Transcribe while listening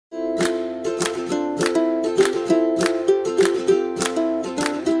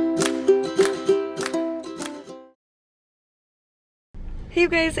Hey you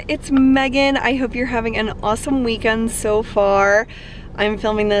guys, it's Megan. I hope you're having an awesome weekend so far. I'm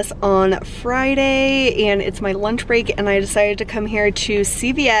filming this on Friday and it's my lunch break, and I decided to come here to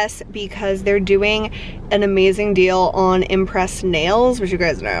CVS because they're doing an amazing deal on impressed nails, which you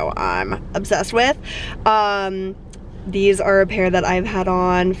guys know I'm obsessed with. These are a pair that I've had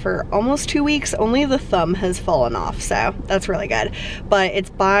on for almost 2 weeks. Only the thumb has fallen off, so that's really good. But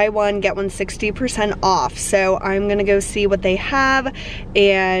it's buy one, get one 60% off. So I'm gonna go see what they have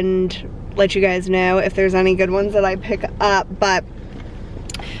and let you guys know if there's any good ones that I pick up. But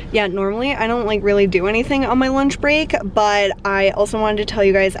yeah, normally I don't like really do anything on my lunch break, but I also wanted to tell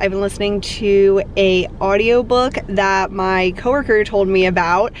you guys I've been listening to a audiobook that my coworker told me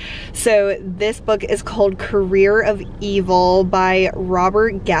about. So this book is called Career of Evil by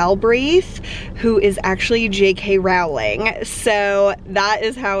Robert Galbraith, who is actually J.K. Rowling. So that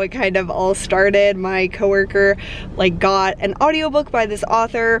is how it kind of all started. My coworker like got an audiobook by this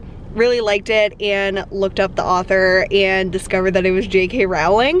author, really liked it, and looked up the author and discovered that it was J.K.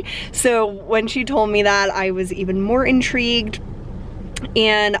 Rowling. So when she told me that, I was even more intrigued,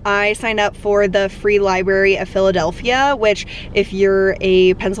 and I signed up for the Free Library of Philadelphia, which if you're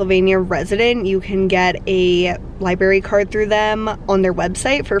a Pennsylvania resident, you can get a library card through them on their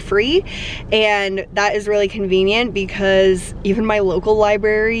website for free. And that is really convenient because even my local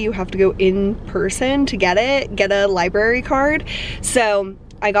library, you have to go in person to get a library card. So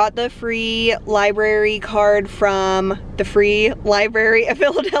I got the free library card from the Free Library of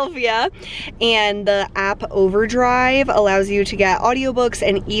Philadelphia, and the app Overdrive allows you to get audiobooks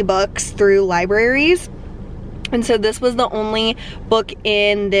and ebooks through libraries. And so this was the only book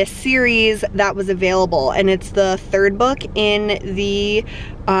in this series that was available, and it's the third book in the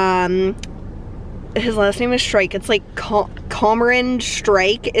his last name is Strike. It's like Cormoran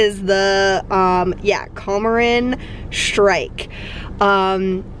Strike is the yeah, Cormoran Strike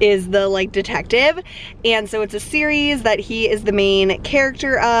is the like detective. And so it's a series that he is the main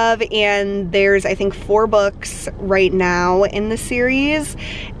character of, and there's I think 4 books right now in the series,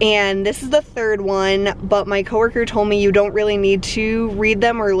 and this is the third one. But my coworker told me you don't really need to read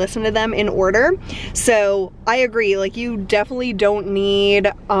them or listen to them in order. So I agree, like you definitely don't need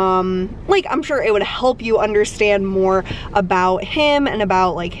like I'm sure it would help you understand more about him and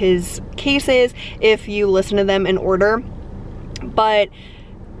about like his cases if you listen to them in order. But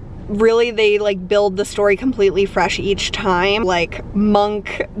really they like build the story completely fresh each time. Like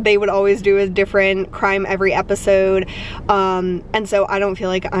Monk, they would always do a different crime every episode, and so I don't feel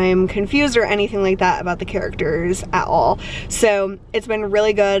like I'm confused or anything like that about the characters at all. So it's been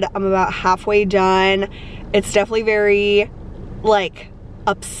really good. I'm about halfway done. It's definitely very like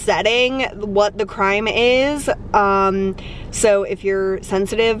upsetting what the crime is, so if you're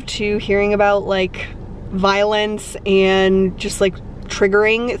sensitive to hearing about like violence and just like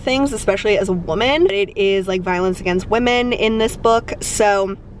triggering things, especially as a woman, it is like violence against women in this book.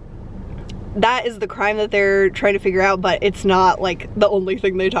 So that is the crime that they're trying to figure out, but it's not like the only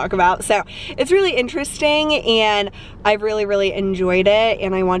thing they talk about. So it's really interesting, and I've really enjoyed it,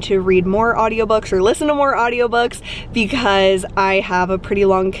 and I want to read more audiobooks or listen to more audiobooks because I have a pretty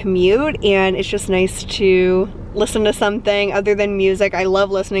long commute, and it's just nice to listen to something other than music. I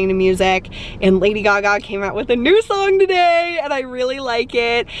love listening to music, and Lady Gaga came out with a new song today and I really like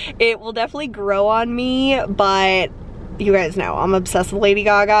it. It will definitely grow on me, but you guys know I'm obsessed with Lady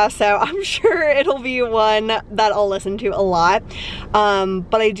Gaga, so I'm sure it'll be one that I'll listen to a lot.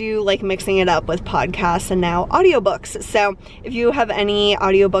 But I do like mixing it up with podcasts and now audiobooks. So if you have any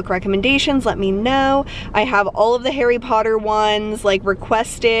audiobook recommendations, let me know. I have all of the Harry Potter ones like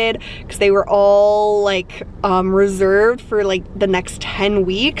requested because they were all like reserved for like the next 10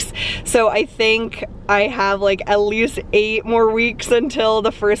 weeks. So I think I have like at least 8 more weeks until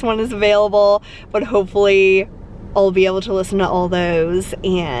the first one is available, but hopefully I'll be able to listen to all those.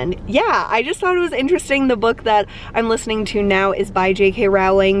 And yeah, I just thought it was interesting. The book that I'm listening to now is by J.K.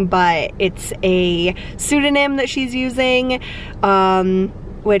 Rowling, but it's a pseudonym that she's using,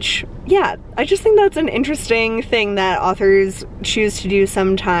 which, yeah, I just think that's an interesting thing that authors choose to do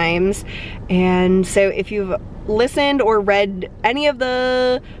sometimes. And so if you've listened or read any of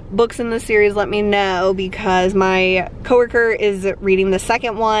the books in the series, let me know, because my coworker is reading the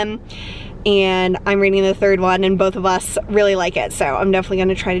second one and I'm reading the third one, and both of us really like it. So I'm definitely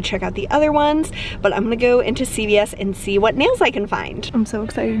gonna try to check out the other ones, but I'm gonna go into CVS and see what nails I can find. I'm so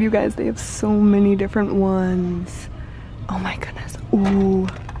excited, you guys. They have so many different ones. Oh my goodness. Ooh,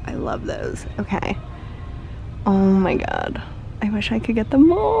 I love those. Okay. Oh my God. I wish I could get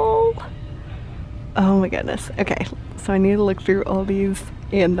them all. Oh my goodness. Okay, so I need to look through all these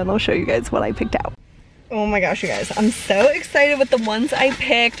and then I'll show you guys what I picked out. Oh my gosh, you guys, I'm so excited with the ones I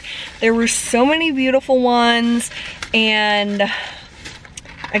picked. There were so many beautiful ones, and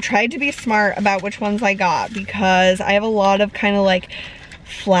I tried to be smart about which ones I got because I have a lot of kind of like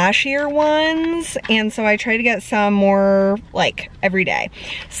flashier ones, and so I try to get some more like everyday.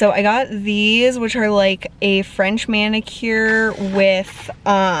 So I got these, which are like a French manicure with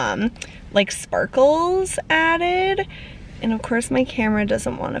like sparkles added, and of course my camera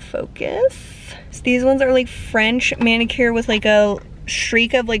doesn't want to focus. So these ones are like French manicure with like a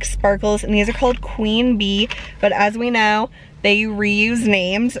streak of like sparkles, and these are called Queen Bee, but as we know, they reuse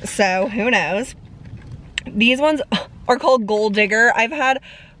names, so who knows. These ones are called Gold Digger. I've had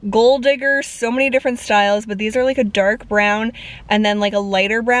Gold Digger so many different styles, but these are like a dark brown and then like a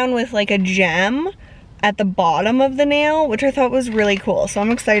lighter brown with like a gem at the bottom of the nail, which I thought was really cool. So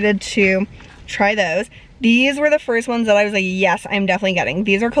I'm excited to try those. These were the first ones that I was like, yes, I'm definitely getting.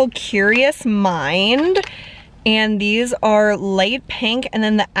 These are called Curious Mind, and these are light pink, and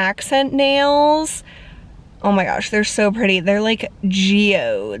then the accent nails, oh my gosh, they're so pretty. They're like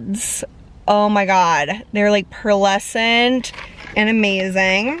geodes. Oh my god, they're like pearlescent and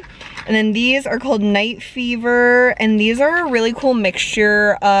amazing. And then these are called Night Fever, and these are a really cool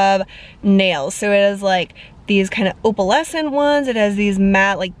mixture of nails. So it has like these kind of opalescent ones, it has these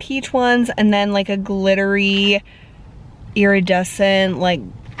matte like peach ones, and then like a glittery iridescent like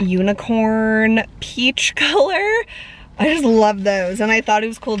unicorn peach color. I just love those, and I thought it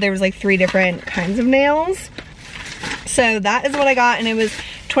was cool there was like 3 different kinds of nails. So that is what I got, and it was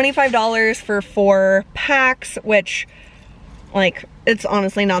 $25 for 4 packs, which like it's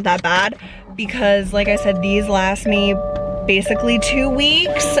honestly not that bad because like I said, these last me basically 2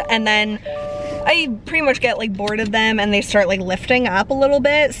 weeks, and then I pretty much get like bored of them and they start like lifting up a little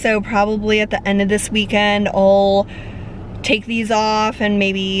bit. So probably at the end of this weekend I'll take these off and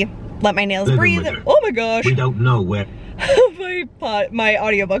maybe let my nails breathe. Oh my gosh, we don't know where my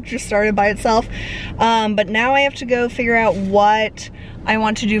audiobook just started by itself. But now I have to go figure out what I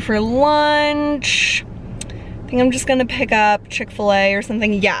want to do for lunch. I think I'm just gonna pick up Chick-fil-A or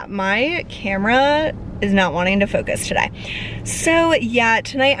something. Yeah, my camera is not wanting to focus today. So yeah,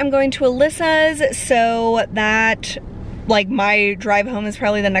 tonight I'm going to Alyssa's, so that like my drive home is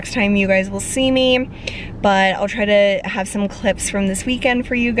probably the next time you guys will see me, but I'll try to have some clips from this weekend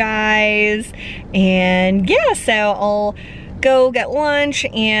for you guys. And yeah, so I'll go get lunch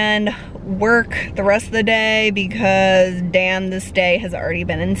and work the rest of the day because damn, this day has already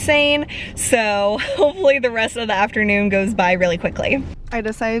been insane. So hopefully the rest of the afternoon goes by really quickly. I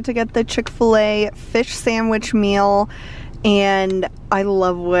decided to get the Chick-fil-A fish sandwich meal, and I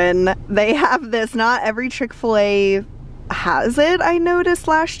love when they have this. Not every Chick-fil-A has it, I noticed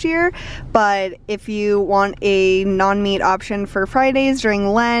last year, but if you want a non-meat option for Fridays during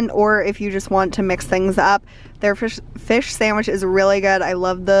Lent, or if you just want to mix things up, their fish sandwich is really good. I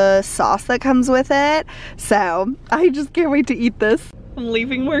love the sauce that comes with it, so I just can't wait to eat this. I'm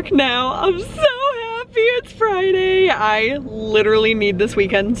leaving work now. I'm so happy it's Friday. I literally need this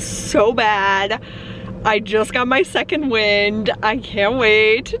weekend so bad. I just got my second wind. I can't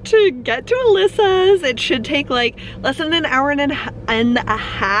wait to get to Alyssa's. It should take like less than an hour and a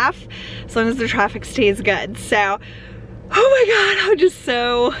half, as long as the traffic stays good. So, oh my god, I'm just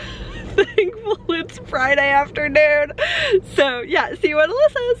so thankful it's Friday afternoon. So yeah, see you at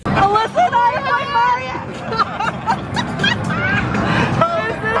Alyssa's. Alyssa and I are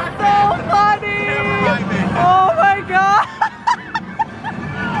This is so funny. Oh my god.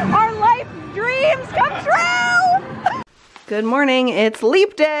 Our life dreams come true! Good morning, it's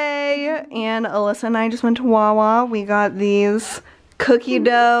Leap Day, and Alyssa and I just went to Wawa. We got these cookie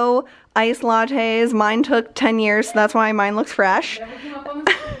dough iced lattes. Mine took 10 years, so that's why mine looks fresh.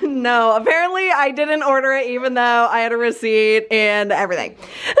 No, apparently I didn't order it even though I had a receipt and everything.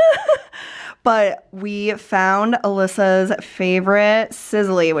 But we found Alyssa's favorite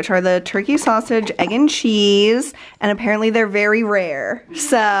sizzly, which are the turkey sausage, egg and cheese, and apparently they're very rare.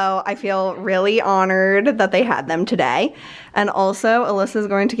 So I feel really honored that they had them today. And also, Alyssa's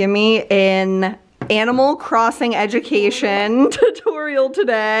going to give me an Animal Crossing education tutorial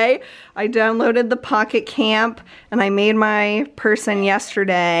today. I downloaded the Pocket Camp and I made my person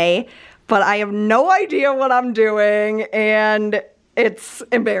yesterday, but I have no idea what I'm doing, and it's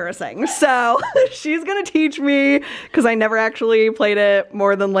embarrassing. So she's gonna teach me because I never actually played it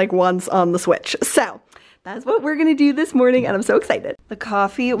more than like once on the Switch. So that's what we're gonna do this morning, and I'm so excited. The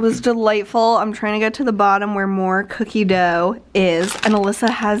coffee was delightful. I'm trying to get to the bottom where more cookie dough is, and Alyssa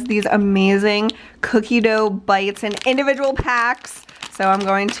has these amazing cookie dough bites in individual packs. So I'm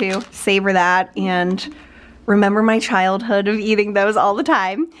going to savor that and remember my childhood of eating those all the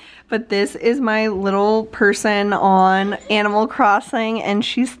time. But this is my little person on Animal Crossing, and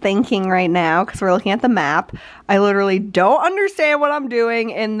she's thinking right now because we're looking at the map. I literally don't understand what I'm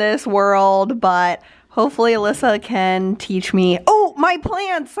doing in this world, but hopefully Alyssa can teach me. Oh, my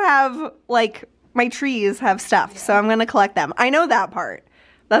plants have, like, my trees have stuff, so I'm gonna collect them. I know that part.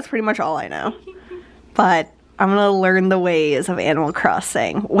 That's pretty much all I know. But I'm gonna learn the ways of Animal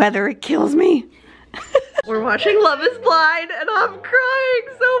Crossing, whether it kills me. We're watching Love is Blind and I'm crying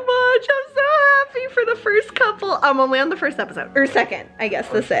so much. I'm so happy for the first couple. I'm only on the first episode, or second, I guess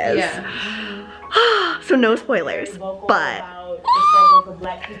this is. Yeah. So no spoilers, but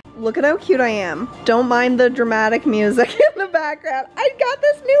look at how cute I am. Don't mind the dramatic music in the background. I got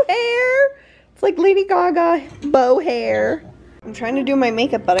this new hair. It's like Lady Gaga bow hair. I'm trying to do my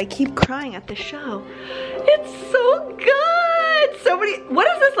makeup, but I keep crying at the show. It's so good. So many, what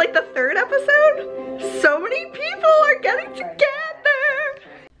is this, like the third episode? So many people are getting together.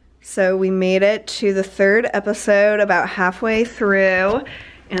 So we made it to the third episode, about halfway through.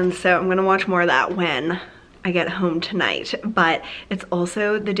 And so I'm gonna watch more of that when I get home tonight. But it's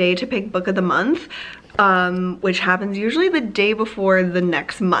also the day to pick book of the month, which happens usually the day before the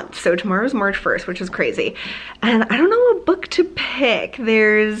next month. So tomorrow's March 1st, which is crazy. And I don't know what book to pick.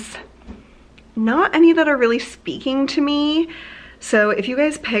 There's not any that are really speaking to me. So if you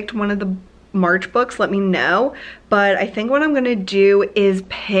guys picked one of the March books, let me know. But I think what I'm gonna do is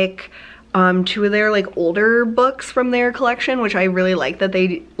pick two of their like older books from their collection, which I really like that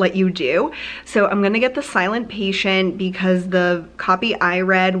they let you do. So I'm gonna get The Silent Patient because the copy I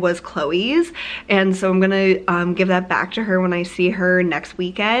read was Chloe's, and so I'm gonna give that back to her when I see her next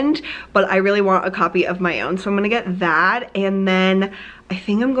weekend. But I really want a copy of my own, so I'm gonna get that. And then I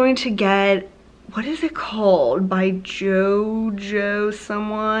think I'm going to get, what is it called, by JoJo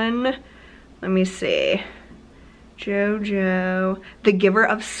someone? Let me see. JoJo, The Giver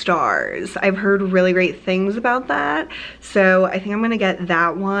of Stars. I've heard really great things about that, so I think I'm gonna get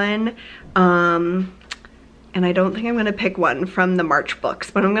that one. And I don't think I'm gonna pick one from the March books,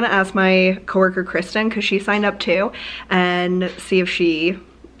 but I'm gonna ask my coworker Kristen, because she signed up too, and see if she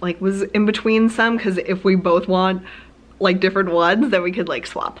like was in between some, because if we both want like different ones, then we could like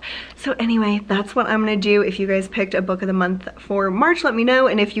swap. So anyway, that's what I'm gonna do. If you guys picked a book of the month for March, let me know.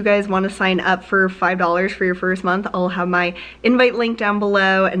 And if you guys want to sign up for $5 for your first month, I'll have my invite link down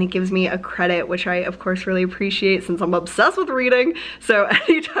below, and it gives me a credit, which I of course really appreciate since I'm obsessed with reading. So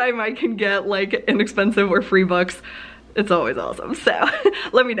anytime I can get like inexpensive or free books, it's always awesome. So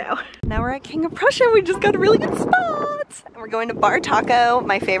let me know. Now we're at King of Prussia. We just got a really good spot. And we're going to Bar Taco,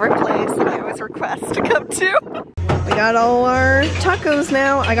 my favorite place that I always request to come to. We got all our tacos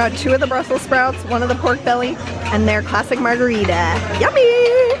now. I got 2 of the Brussels sprouts, 1 of the pork belly, and their classic margarita. Yummy!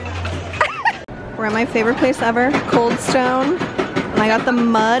 We're at my favorite place ever, Cold Stone. And I got the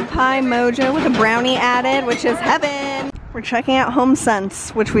mud pie mojo with a brownie added, which is heaven. We're checking out Home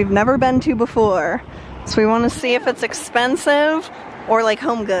Sense, which we've never been to before. So we want to see if it's expensive or like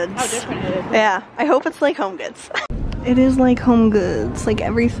Home Goods. How different it is. Yeah, I hope it's like Home Goods. It is like Home Goods. Like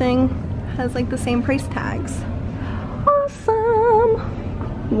everything has like the same price tags. Awesome.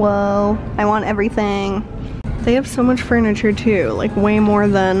 Whoa, I want everything. They have so much furniture too, like way more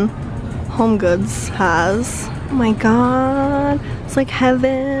than Home Goods has. Oh my god, it's like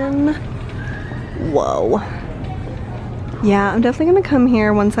heaven. Whoa. Yeah, I'm definitely gonna come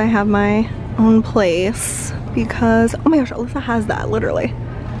here once I have my own place because, oh my gosh, Alyssa has that, literally.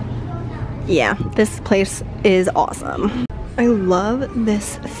 Yeah, this place is awesome. I love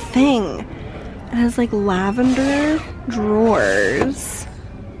this thing. It has like lavender drawers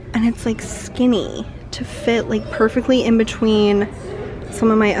and it's like skinny to fit like perfectly in between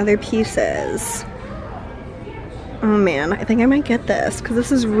some of my other pieces. Oh man, I think I might get this because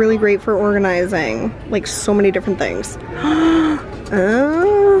this is really great for organizing like so many different things.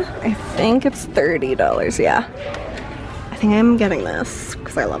 I think it's $30, yeah. I think I'm getting this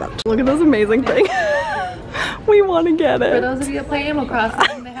because I love it. Look at this amazing thing. We want to get it. For those of you that play Animal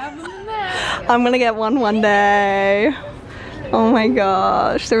Crossing, they have them in there. I'm gonna get one day. Oh my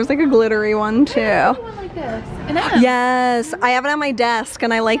gosh, there was like a glittery one too. One like this. Yes, I have it on my desk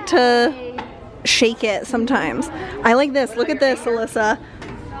and I like to shake it sometimes. I like this. Look at this, Alyssa.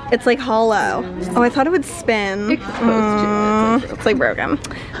 It's like hollow. Oh, I thought it would spin. It's like broken.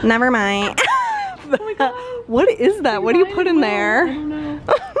 Never mind. What is that? What do you put in there? I don't know.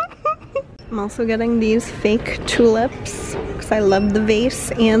 I'm also getting these fake tulips because I love the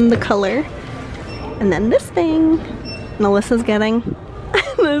vase and the color. And then this thing. And Alyssa's getting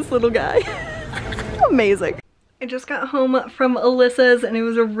this little guy. Amazing. I just got home from Alyssa's and it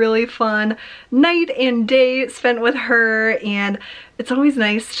was a really fun night and day spent with her, and it's always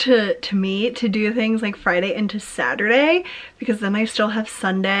nice to me to do things like Friday into Saturday because then I still have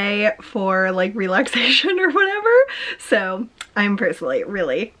Sunday for like relaxation or whatever. So I'm personally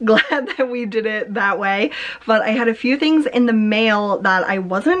really glad that we did it that way. But I had a few things in the mail that I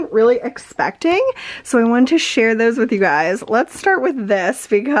wasn't really expecting, so I wanted to share those with you guys. Let's start with this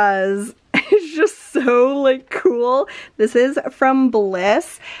because it's just so like cool. This is from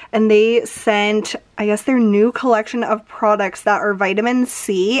Bliss and they sent, I guess, their new collection of products that are vitamin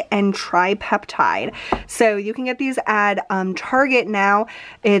C and tripeptide. So you can get these at Target now.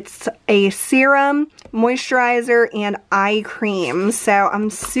 It's a serum, moisturizer, and eye cream. So I'm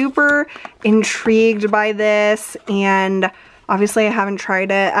super intrigued by this, and obviously I haven't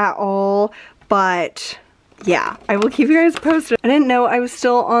tried it at all, but yeah, I will keep you guys posted. I didn't know I was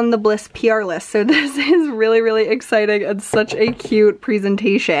still on the Bliss PR list, so this is really, really exciting and such a cute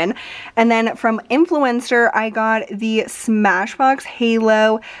presentation. And then from Influencer, I got the Smashbox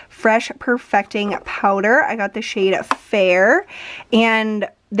Halo Fresh Perfecting Powder. I got the shade Fair, and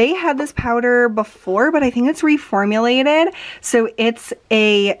they had this powder before, but I think it's reformulated. So it's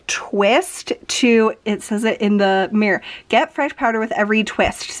a twist to, it says it in the mirror, get fresh powder with every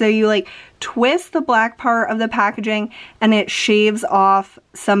twist. So you like twist the black part of the packaging and it shaves off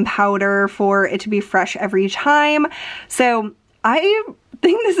some powder for it to be fresh every time. So I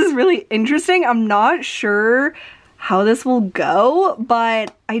think this is really interesting. I'm not sure how this will go,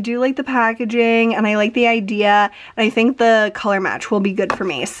 but I do like the packaging and I like the idea, and I think the color match will be good for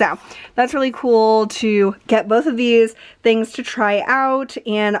me. So that's really cool to get both of these things to try out,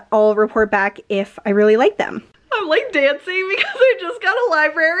 and I'll report back if I really like them. I'm like dancing because I just got a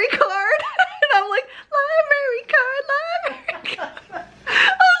library card and I'm like, library card.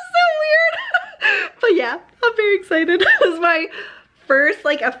 Oh, so weird. But yeah, I'm very excited. This is my first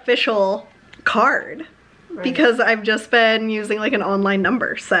like official card. Right. Because I've just been using like an online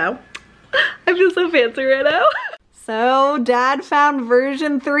number, so I feel so fancy right now. So Dad found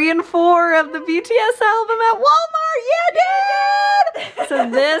version 3 and 4 of the BTS album at Walmart. Yeah, Dad! So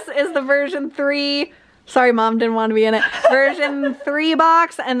this is the version 3. Sorry, Mom didn't want to be in it. Version 3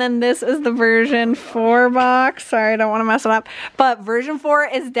 box, and then this is the version 4 box. Sorry, I don't want to mess it up. But version 4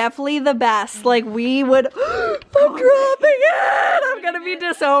 is definitely the best. Like, we would... I'm dropping it! I'm gonna be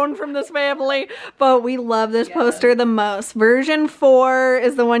disowned from this family. But we love this poster the most. Version 4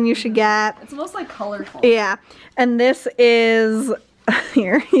 is the one you should get. It's most like colorful. Yeah. And this is...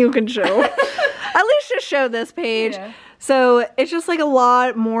 Here, you can show. At least just show this page. Yeah. So it's just like a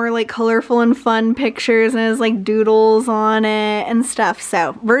lot more like colorful and fun pictures, and it has like doodles on it and stuff.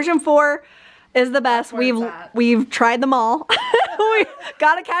 So version 4 is the best. We've tried them all. We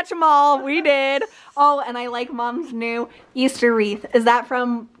gotta catch them all. We did. Oh, and I like Mom's new Easter wreath. Is that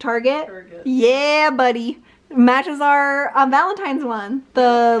from Target? Target. Yeah, buddy. Matches our Valentine's one.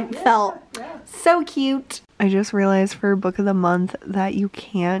 The felt. Yeah. So cute. I just realized for book of the month that you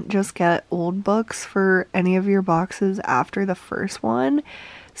can't just get old books for any of your boxes after the first one.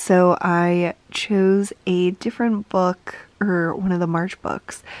 So I chose a different book, or one of the March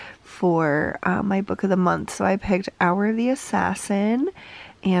books, for my book of the month. So I picked Hour of the Assassin,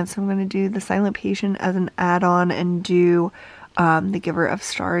 and so I'm going to do The Silent Patient as an add-on and do The Giver of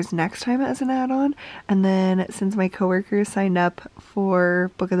Stars next time as an add-on. And then since my coworkers signed up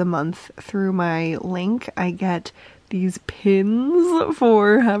for book of the month through my link, I get these pins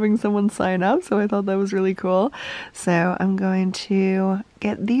for having someone sign up, so I thought that was really cool. So I'm going to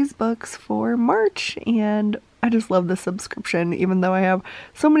get these books for March, and I just love the subscription. Even though I have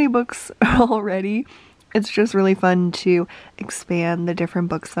so many books already, it's just really fun to expand the different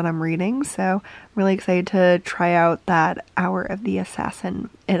books that I'm reading. So I'm really excited to try out that Hour of the Assassin.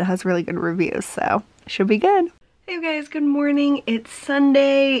 It has really good reviews, so it should be good. Hey you guys, good morning. It's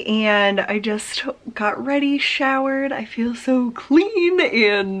Sunday and I just got ready, showered. I feel so clean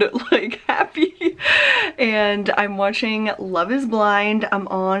and like happy. And I'm watching Love is Blind. I'm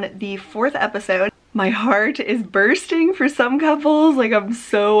on the 4th episode. My heart is bursting for some couples. Like, I'm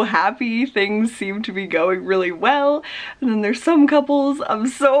so happy things seem to be going really well. And then there's some couples I'm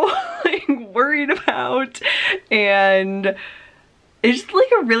so like worried about. And it's just like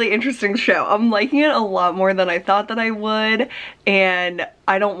a really interesting show. I'm liking it a lot more than I thought that I would. And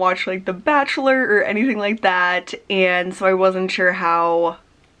I don't watch like The Bachelor or anything like that. And so I wasn't sure how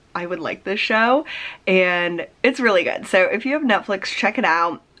I would like this show. And it's really good. So if you have Netflix, check it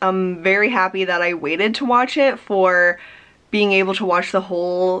out. I'm very happy that I waited to watch it for being able to watch the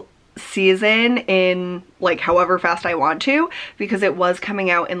whole season in like however fast I want to, because it was coming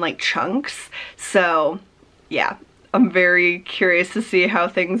out in like chunks. So yeah, I'm very curious to see how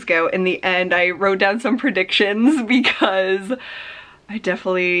things go. In the end, I wrote down some predictions because I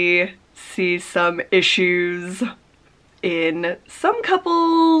definitely see some issues in some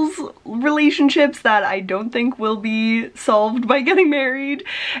couples' relationships that I don't think will be solved by getting married.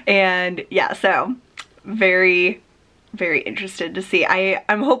 And yeah, so very interested to see.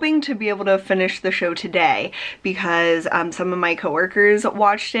 I'm hoping to be able to finish the show today because some of my coworkers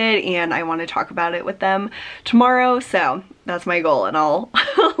watched it and I want to talk about it with them tomorrow, so that's my goal, and I'll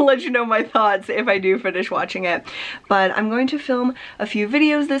let you know my thoughts if I do finish watching it. But I'm going to film a few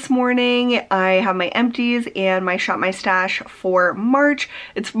videos this morning. I have my empties and my Shop My Stash for March.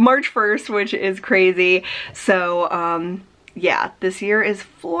 It's March 1st, which is crazy. So yeah, this year is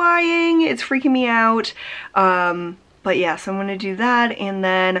flying. It's freaking me out. But yeah, so I'm gonna do that and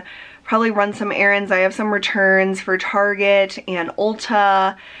then probably run some errands. I have some returns for Target and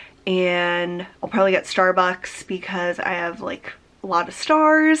Ulta, and I'll probably get Starbucks because I have like a lot of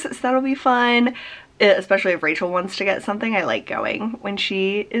stars, so that'll be fun. Especially if Rachel wants to get something. I like going when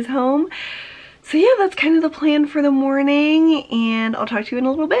she is home. So yeah, that's kind of the plan for the morning, and I'll talk to you in a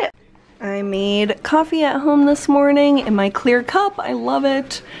little bit. I made coffee at home this morning in my clear cup. I love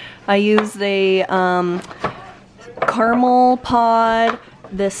it. I used a caramel pod,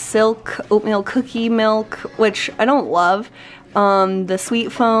 the silk oatmeal cookie milk, which I don't love, the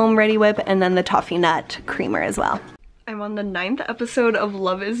sweet foam Ready Whip, and then the toffee nut creamer as well. I'm on the 9th episode of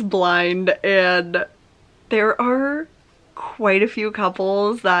Love is Blind, and there are quite a few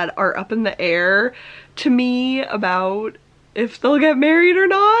couples that are up in the air to me about if they'll get married or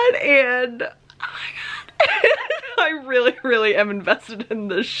not, and oh my god, I really am invested in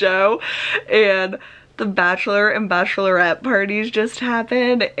this show. And the bachelor and bachelorette parties just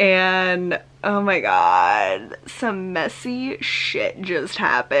happened, and oh my god, some messy shit just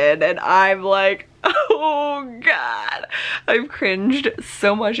happened, and I'm like, oh god, I've cringed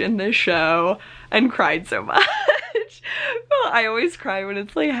so much in this show and cried so much. Well, I always cry when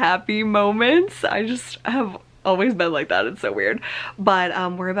it's like happy moments. I just have always been like that. It's so weird. But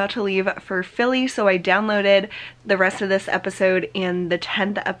we're about to leave for Philly, so I downloaded the rest of this episode and the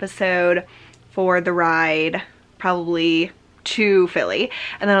 10th episode for the ride probably to Philly,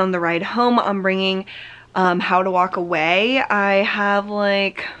 and then on the ride home I'm bringing How to Walk Away. I have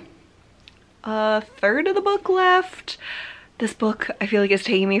like a third of the book left. This book I feel like is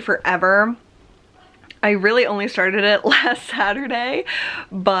taking me forever. I really only started it last Saturday,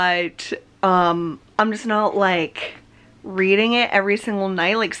 but I'm just not like reading it every single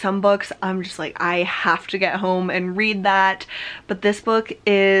night. Like some books I'm just like, I have to get home and read that, but this book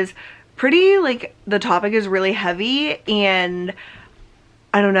is pretty, like, the topic is really heavy, and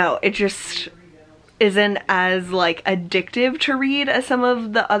I don't know, it just isn't as like addictive to read as some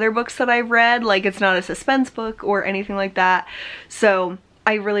of the other books that I've read. Like, it's not a suspense book or anything like that, so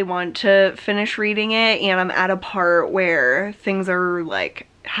I really want to finish reading it, and I'm at a part where things are like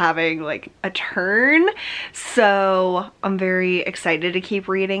having like a turn, so I'm very excited to keep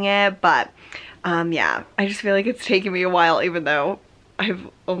reading it. But yeah, I just feel like it's taken me a while, even though I've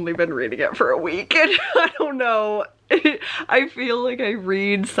only been reading it for a week, and I don't know, I feel like I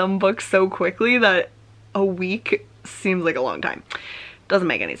read some books so quickly that a week seems like a long time. Doesn't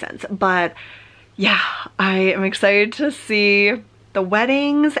make any sense. But yeah, I am excited to see the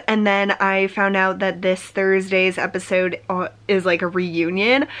weddings, and then I found out that this Thursday's episode is like a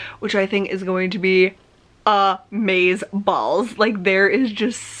reunion, which I think is going to be amaze balls. Like, there is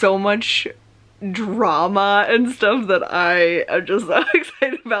just so much drama and stuff that I am just so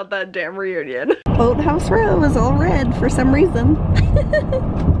excited about that damn reunion. Boathouse Row is all red for some reason.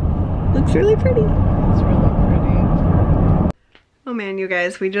 Looks really pretty. It's really pretty. Oh man, you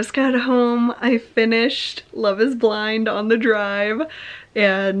guys, we just got home. I finished Love is Blind on the drive,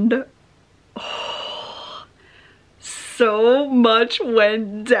 and oh, so much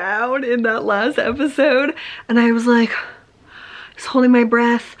went down in that last episode, and I was like, I was holding my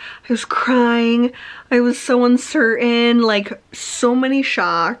breath, I was crying, I was so uncertain, like so many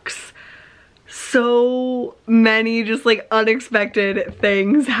shocks, so many just like unexpected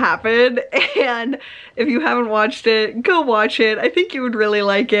things happened. And if you haven't watched it, go watch it. I think you would really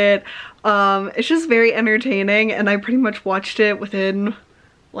like it. It's just very entertaining, and I pretty much watched it within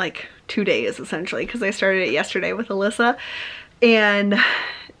like 2 days essentially, because I started it yesterday with Alyssa, and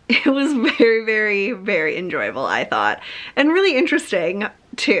it was very, very, very enjoyable, I thought, and really interesting.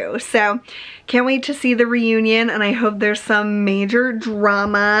 too. So can't wait to see the reunion, and I hope there's some major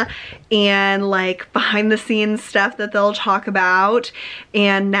drama and like behind the scenes stuff that they'll talk about.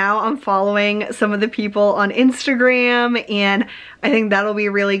 And now I'm following some of the people on Instagram, and I think that'll be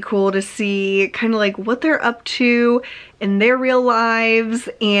really cool to see kind of like what they're up to in their real lives.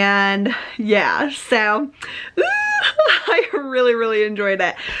 And yeah, so I really enjoyed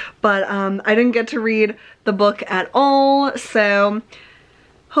it. But I didn't get to read the book at all, so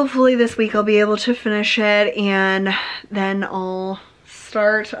hopefully this week I'll be able to finish it, and then I'll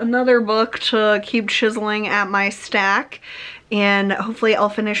start another book to keep chiseling at my stack. And hopefully I'll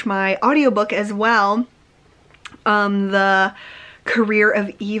finish my audiobook as well, The Career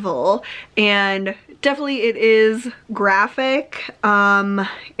of Evil. And definitely it is graphic and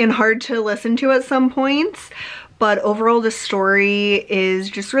hard to listen to at some points, but overall the story is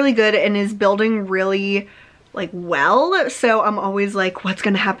just really good and is building really like well. So I'm always like, what's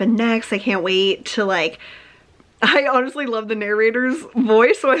gonna happen next? I can't wait to like, I honestly love the narrator's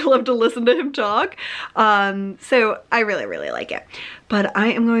voice, so I love to listen to him talk. So I really like it. But I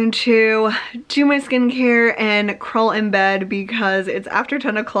am going to do my skincare and crawl in bed because it's after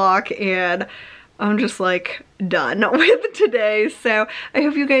 10 o'clock and I'm just like done with today. So I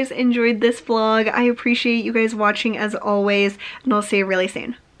hope you guys enjoyed this vlog. I appreciate you guys watching as always, and I'll see you really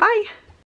soon. Bye!